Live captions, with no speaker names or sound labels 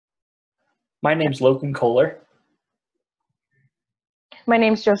My name's Logan Kohler. My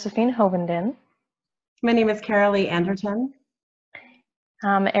name is Josephine Hovenden. My name is Carolee Anderton.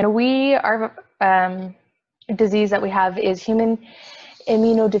 And we are disease that we have is human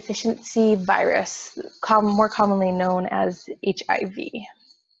immunodeficiency virus, more commonly known as HIV.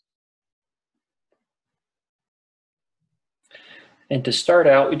 And to start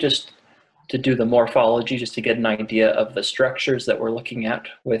out, to do the morphology, just to get an idea of the structures that we're looking at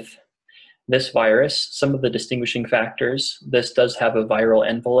with this virus, some of the distinguishing factors. This does have a viral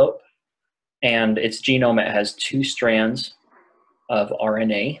envelope, and its genome, it has 2 strands of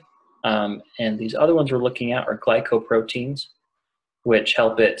RNA. And these other ones we're looking at are glycoproteins, which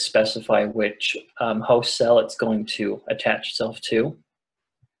help it specify which host cell it's going to attach itself to.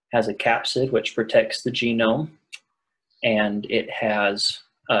 Has a capsid, which protects the genome, and it has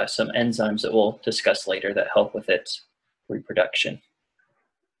some enzymes that we'll discuss later that help with its reproduction.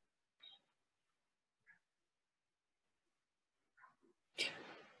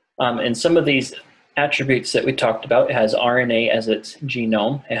 And some of these attributes that we talked about, it has RNA as its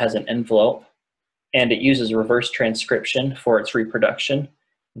genome, it has an envelope, and it uses reverse transcription for its reproduction.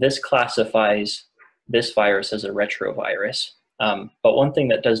 This classifies this virus as a retrovirus. But one thing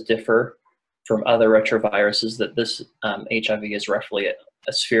that does differ from other retroviruses is that this HIV is roughly a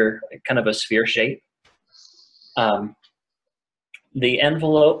sphere, kind of a sphere shape. The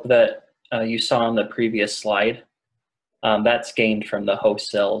envelope that you saw on the previous slide, that's gained from the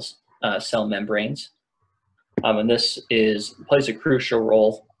host cell's cell membranes. And this plays a crucial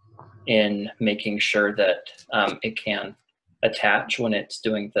role in making sure that it can attach when it's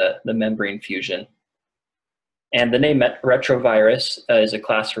doing the membrane fusion. And the name retrovirus is a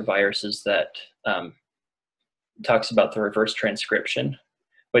class for viruses that talks about the reverse transcription,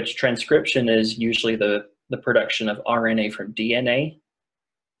 which transcription is usually the production of RNA from DNA.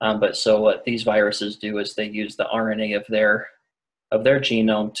 But so what these viruses do is they use the RNA of their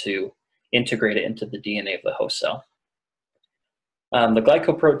genome to integrate it into the DNA of the host cell. The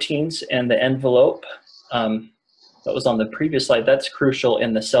glycoproteins and the envelope that was on the previous slide, that's crucial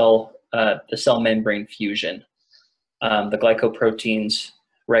in the cell membrane fusion. The glycoproteins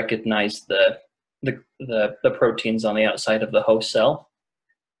recognize the proteins on the outside of the host cell,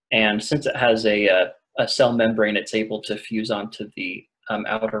 and since it has a cell membrane, it's able to fuse onto the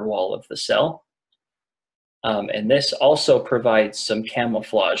outer wall of the cell. And this also provides some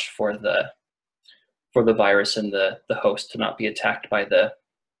camouflage for the virus and the host to not be attacked by the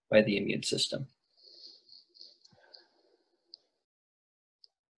immune system.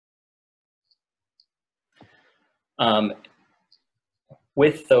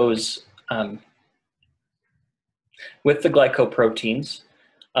 With the glycoproteins,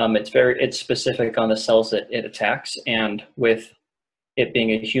 it's specific on the cells that it attacks, and with it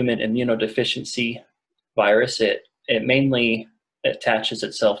being a human immunodeficiency virus, it mainly attaches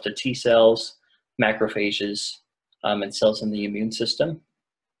itself to T cells, macrophages, and cells in the immune system.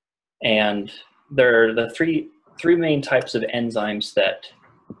 And there are the three main types of enzymes that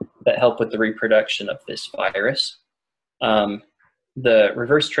help with the reproduction of this virus. The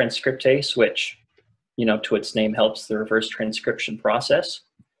reverse transcriptase, which, to its name, helps the reverse transcription process,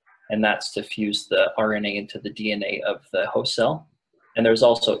 and that's to fuse the RNA into the DNA of the host cell. And there's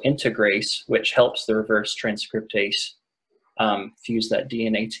also integrase, which helps the reverse transcriptase fuse that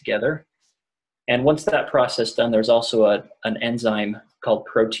DNA together. And once that process is done, there's also an enzyme called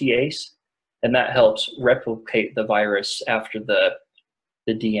protease, and that helps replicate the virus after the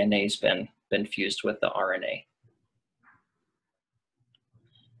DNA's been fused with the RNA.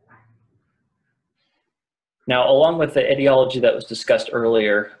 Now, along with the etiology that was discussed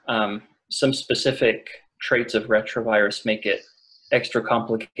earlier, some specific traits of retrovirus make it extra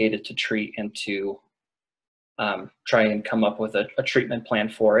complicated to treat and to try and come up with a treatment plan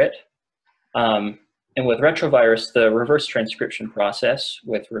for it. And with retrovirus, the reverse transcription process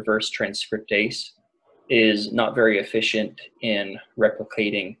with reverse transcriptase is not very efficient in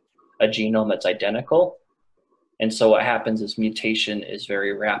replicating a genome that's identical. And so what happens is mutation is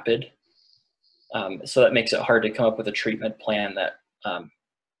very rapid. So that makes it hard to come up with a treatment plan that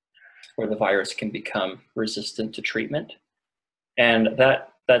where the virus can become resistant to treatment. And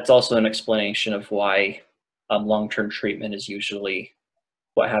that's also an explanation of why long-term treatment is usually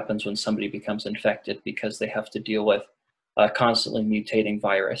what happens when somebody becomes infected, because they have to deal with a constantly mutating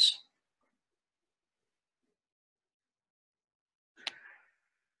virus.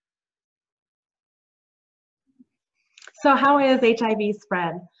 So how is HIV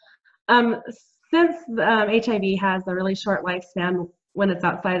spread? Since HIV has a really short lifespan when it's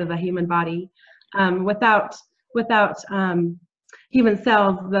outside of the human body, without human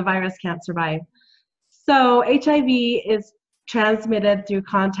cells, the virus can't survive. So HIV is transmitted through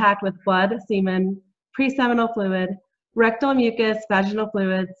contact with blood, semen, preseminal fluid, rectal mucus, vaginal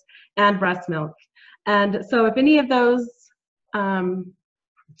fluids, and breast milk. And so if any of those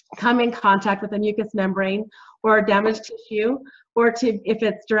come in contact with a mucous membrane or damaged tissue, or if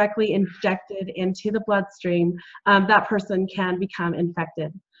it's directly injected into the bloodstream, that person can become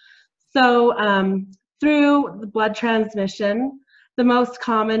infected. So through the blood transmission, the most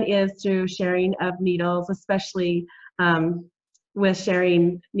common is through sharing of needles, especially with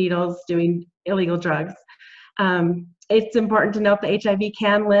sharing needles doing illegal drugs. It's important to note that HIV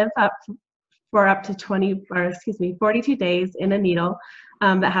can live for up to 42 days in a needle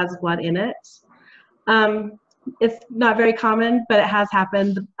that has blood in it. It's not very common, but it has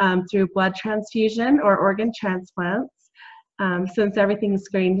happened through blood transfusion or organ transplants. Since everything's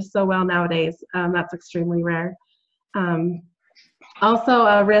screened so well nowadays, that's extremely rare. Also,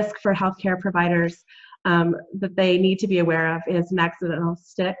 a risk for healthcare providers that they need to be aware of is an accidental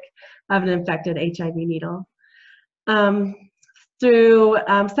stick of an infected HIV needle. Through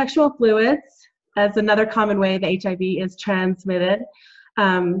sexual fluids, as another common way that HIV is transmitted.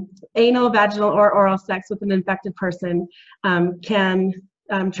 Anal, vaginal, or oral sex with an infected person can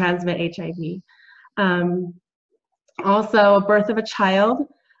transmit HIV. Also, birth of a child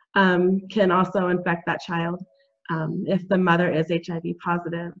can also infect that child if the mother is HIV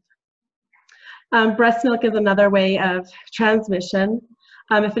positive. Breast milk is another way of transmission.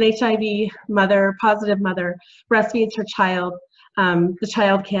 If an HIV positive mother breastfeeds her child, the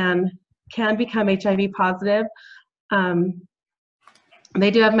child can become HIV positive. They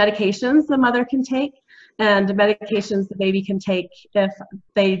do have medications the mother can take, and medications the baby can take if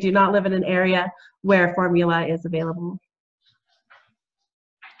they do not live in an area where formula is available.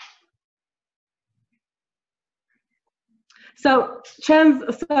 So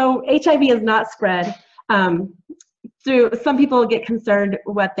HIV is not spread through, some people get concerned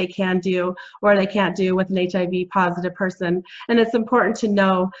what they can do or they can't do with an HIV positive person. And it's important to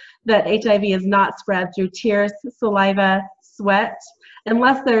know that HIV is not spread through tears, saliva, sweat,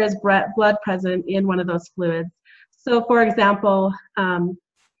 unless there is blood present in one of those fluids. So for example,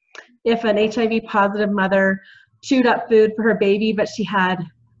 if an HIV positive mother chewed up food for her baby, but she had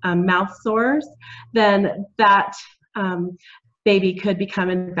mouth sores, then that baby could become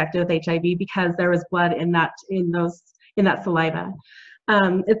infected with HIV because there was blood in that saliva.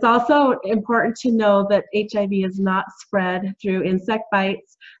 It's also important to know that HIV is not spread through insect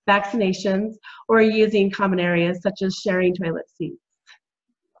bites, vaccinations, or using common areas such as sharing toilet seats.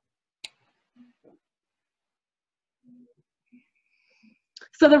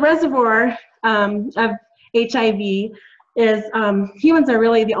 So the reservoir of HIV is, humans are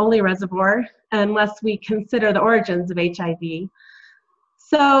really the only reservoir unless we consider the origins of HIV.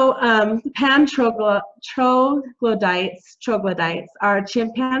 So troglodytes are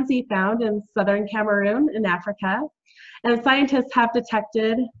chimpanzee found in southern Cameroon in Africa, and scientists have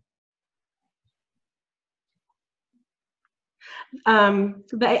detected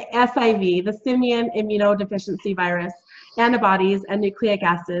the SIV, the simian immunodeficiency virus, antibodies, and nucleic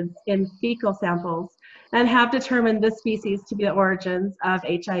acids in fecal samples, and have determined this species to be the origins of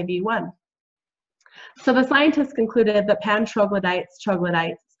HIV-1. So the scientists concluded that troglodytes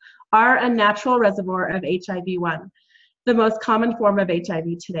are a natural reservoir of HIV-1, the most common form of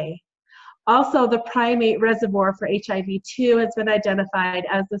HIV today. Also, the primate reservoir for HIV-2 has been identified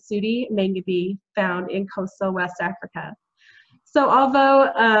as the Sudi mangabe found in coastal West Africa. So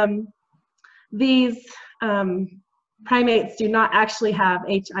although these primates do not actually have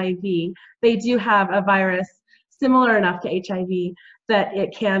HIV, they do have a virus similar enough to HIV that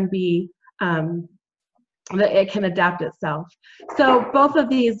it can be that it can adapt itself. So both of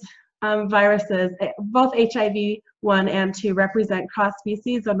these viruses, both HIV-1 and 2, represent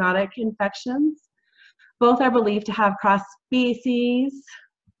cross-species zoonotic infections. Both are believed to have cross-species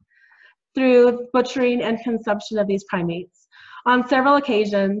through butchering and consumption of these primates. On several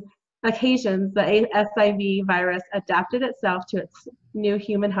occasions, the SIV virus adapted itself to its new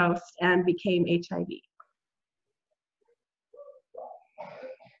human host and became HIV.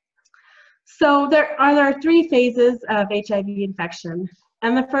 So there are 3 phases of HIV infection.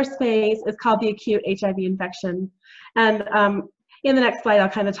 And the first phase is called the acute HIV infection. And in the next slide, I'll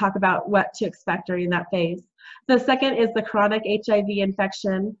kind of talk about what to expect during that phase. The second is the chronic HIV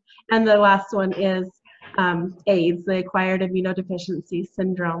infection. And the last one is AIDS, the acquired immunodeficiency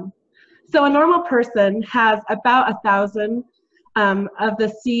syndrome. So a normal person has about 1,000 of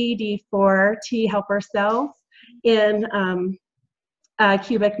the CD4 T helper cells in a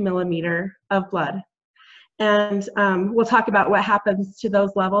cubic millimeter of blood. And we'll talk about what happens to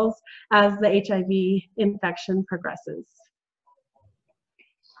those levels as the HIV infection progresses.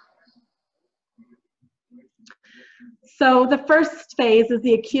 So the first phase is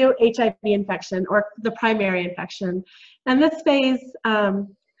the acute HIV infection, or the primary infection. And this phase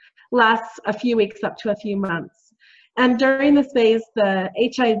lasts a few weeks up to a few months. And during this phase, the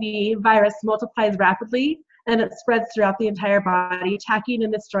HIV virus multiplies rapidly, and it spreads throughout the entire body, attacking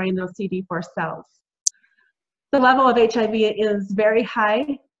and destroying those CD4 cells. The level of HIV is very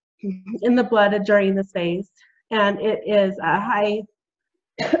high in the blood during this phase, and it is a high,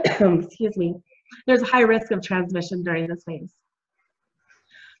 excuse me, there's a high risk of transmission during this phase.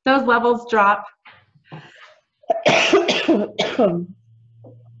 Those levels drop,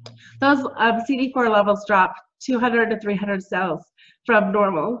 those CD4 levels drop 200 to 300 cells from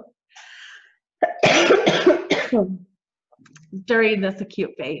normal during this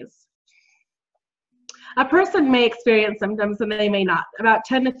acute phase. A person may experience symptoms and they may not. About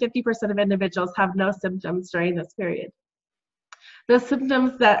 10 to 50% of individuals have no symptoms during this period. The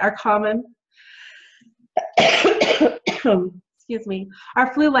symptoms that are common, excuse me,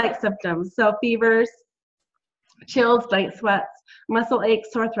 are flu-like symptoms. So fevers, chills, night sweats, muscle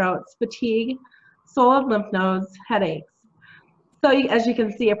aches, sore throats, fatigue, swollen lymph nodes, headaches. So as you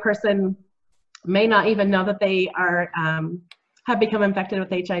can see, a person may not even know that they are have become infected with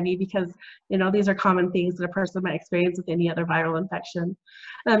HIV, because these are common things that a person might experience with any other viral infection.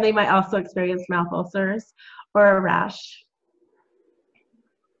 They might also experience mouth ulcers or a rash.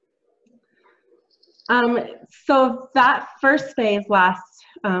 So that first phase lasts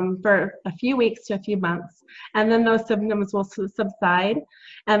for a few weeks to a few months, and then those symptoms will subside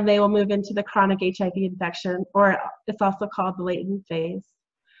and they will move into the chronic HIV infection, or it's also called the latent phase.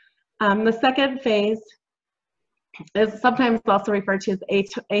 The second phase is sometimes also referred to as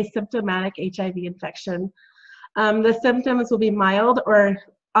asymptomatic HIV infection. The symptoms will be mild or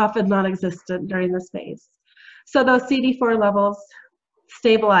often non-existent during this phase. So those CD4 levels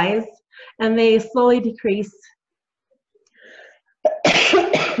stabilize and they slowly decrease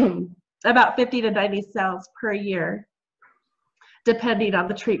about 50 to 90 cells per year, depending on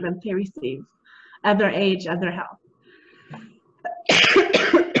the treatment they receive and their age and their health.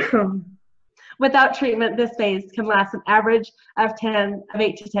 Without treatment, this phase can last an average of 8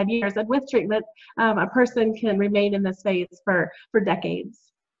 to 10 years, and with treatment, a person can remain in this phase for decades.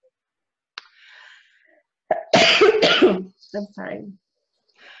 I'm sorry.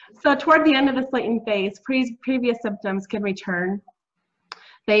 So toward the end of this latent phase, previous symptoms can return.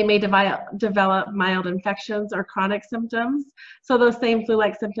 They may develop mild infections or chronic symptoms. So those same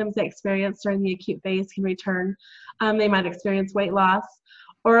flu-like symptoms they experienced during the acute phase can return. They might experience weight loss,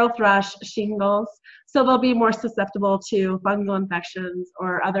 oral thrush, shingles. So they'll be more susceptible to fungal infections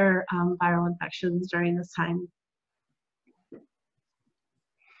or other viral infections during this time.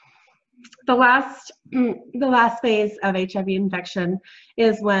 The last phase of HIV infection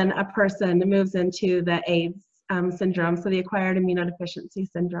is when a person moves into the AIDS syndrome, so the acquired immunodeficiency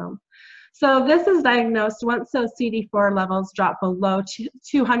syndrome. So this is diagnosed once those CD4 levels drop below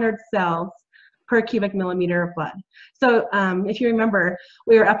 200 cells per cubic millimeter of blood. So if you remember,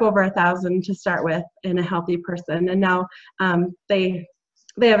 we were up over 1,000 to start with in a healthy person, and now they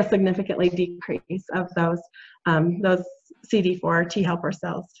have a significantly decrease of those CD4 T helper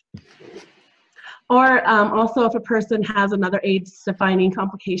cells. Or also, if a person has another AIDS-defining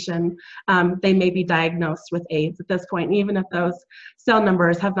complication, they may be diagnosed with AIDS at this point, even if those cell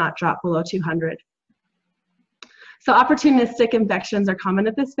numbers have not dropped below 200. So opportunistic infections are common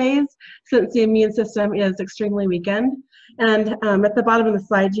at this phase, since the immune system is extremely weakened. And at the bottom of the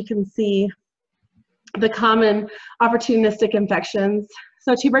slide, you can see the common opportunistic infections.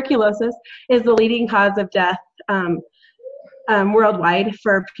 So tuberculosis is the leading cause of death worldwide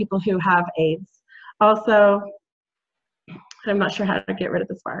for people who have AIDS. Also, I'm not sure how to get rid of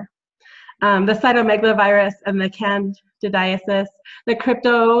this bar. The cytomegalovirus and the candidiasis, the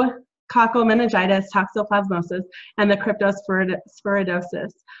cryptococcal meningitis, toxoplasmosis, and the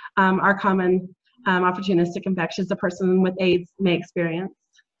cryptosporidosis are common opportunistic infections a person with AIDS may experience.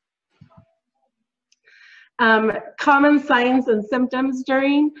 Common signs and symptoms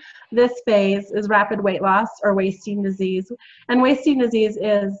during this phase is rapid weight loss or wasting disease. And wasting disease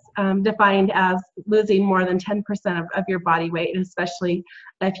is defined as losing more than 10% of your body weight, especially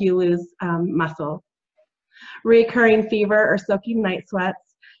if you lose muscle. Recurring fever or soaking night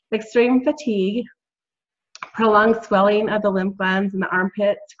sweats, extreme fatigue, prolonged swelling of the lymph glands in the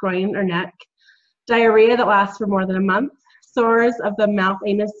armpits, groin, or neck, diarrhea that lasts for more than a month, sores of the mouth,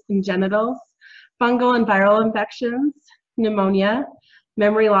 anus, and genitals, fungal and viral infections, pneumonia,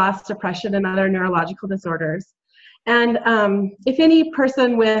 memory loss, depression, and other neurological disorders. And if any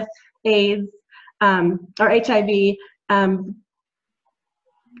person with AIDS or HIV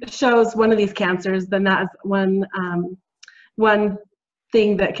shows one of these cancers, then that is one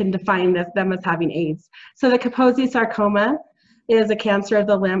thing that can define them as having AIDS. So the Kaposi sarcoma is a cancer of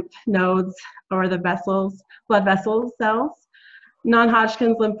the lymph nodes or the vessels, blood vessel cells.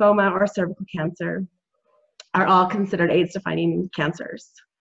 Non-Hodgkin's lymphoma or cervical cancer are all considered AIDS-defining cancers.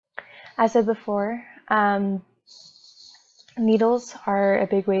 As I said before, needles are a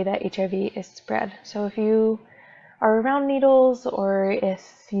big way that HIV is spread. So if you are around needles, or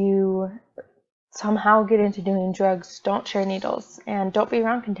if you somehow get into doing drugs, don't share needles and don't be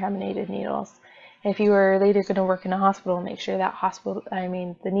around contaminated needles. If you are later going to work in a hospital, make sure that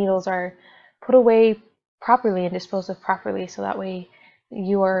the needles are put away properly and disposed of properly, so that way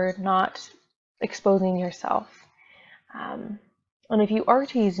you are not exposing yourself. And if you are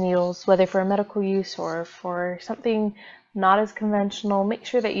to use needles, whether for a medical use or for something not as conventional, make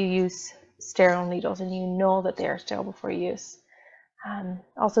sure that you use sterile needles and you know that they are sterile before use.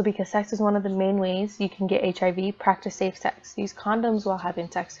 Also, because sex is one of the main ways you can get HIV, practice safe sex. Use condoms while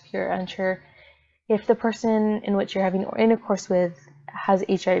having sex if you're unsure if the person in which you're having intercourse with has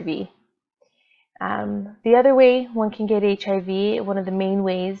HIV. The other way one can get HIV, one of the main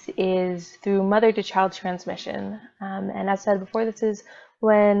ways, is through mother-to-child transmission. And as said before, this is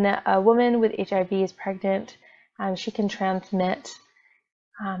when a woman with HIV is pregnant, she can transmit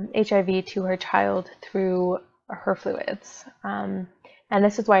HIV to her child through her fluids. And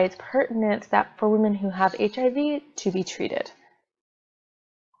this is why it's pertinent that for women who have HIV to be treated.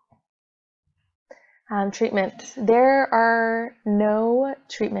 Treatment. There are no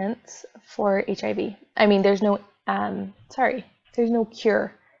treatments for HIV. There's no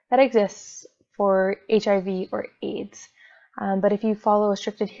cure that exists for HIV or AIDS. But if you follow a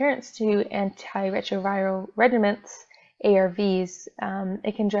strict adherence to antiretroviral regimens, ARVs,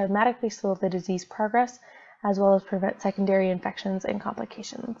 it can dramatically slow the disease progress as well as prevent secondary infections and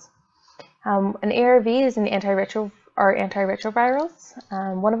complications. An ARV is an antiretrovirals.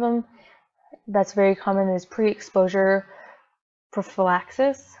 One of them that's very common is pre-exposure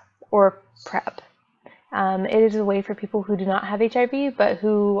prophylaxis or PrEP. It is a way for people who do not have HIV but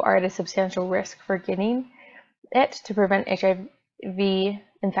who are at a substantial risk for getting it to prevent HIV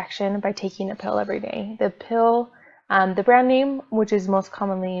infection by taking a pill every day. The pill, the brand name, which is most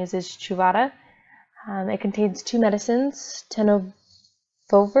commonly used, is Truvada. It contains two medicines,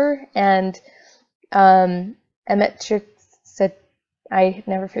 tenofovir and amitriptyline. I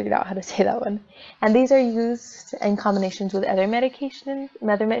never figured out how to say that one. And these are used in combinations with other medicines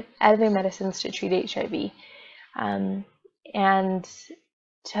to treat HIV. And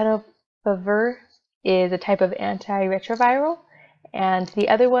tenofovir is a type of antiretroviral, and the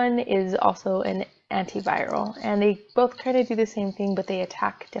other one is also an antiviral. And they both kind of do the same thing, but they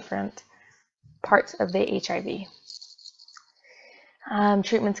attack different parts of the HIV.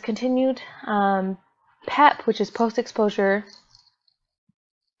 Treatments continued. PEP, which is post-exposure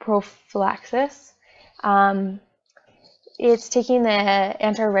prophylaxis. It's taking the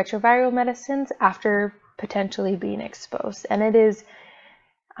antiretroviral medicines after potentially being exposed, and it is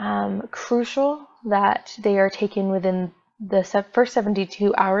crucial that they are taken within the first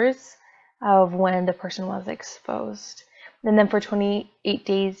 72 hours of when the person was exposed, and then for 28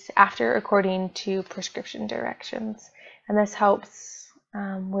 days after, according to prescription directions. And this helps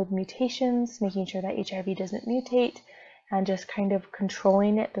with mutations, making sure that HIV doesn't mutate, and just kind of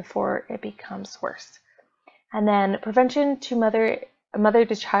controlling it before it becomes worse. And then prevention to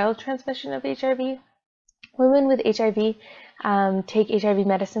mother-to-child transmission of HIV. Women with HIV take HIV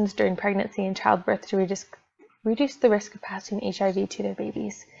medicines during pregnancy and childbirth to reduce the risk of passing HIV to their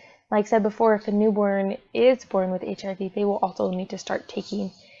babies. Like I said before, if a newborn is born with HIV, they will also need to start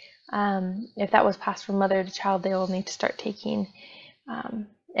taking, if that was passed from mother to child, they will need to start taking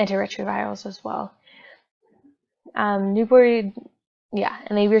antiretrovirals as well. Newborn,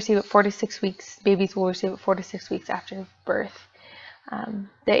 and they receive it 4 to 6 weeks. Babies will receive it 4 to 6 weeks after birth.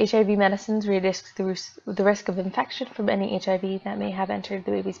 The HIV medicines reduce the risk of infection from any HIV that may have entered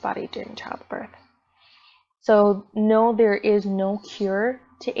the baby's body during childbirth. So no, there is no cure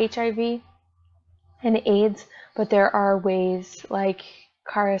to HIV and AIDS, but there are ways, like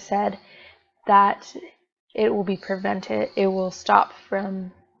Kara said, that it will be prevented. It will stop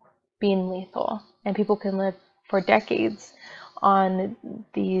from being lethal, and people can live for decades on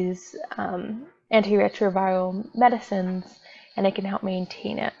these antiretroviral medicines, and it can help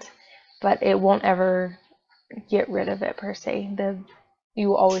maintain it, but it won't ever get rid of it per se. You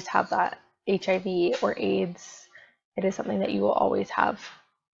will always have that HIV or AIDS it is something that you will always have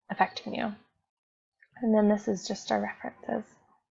affecting you. And then this is just our references.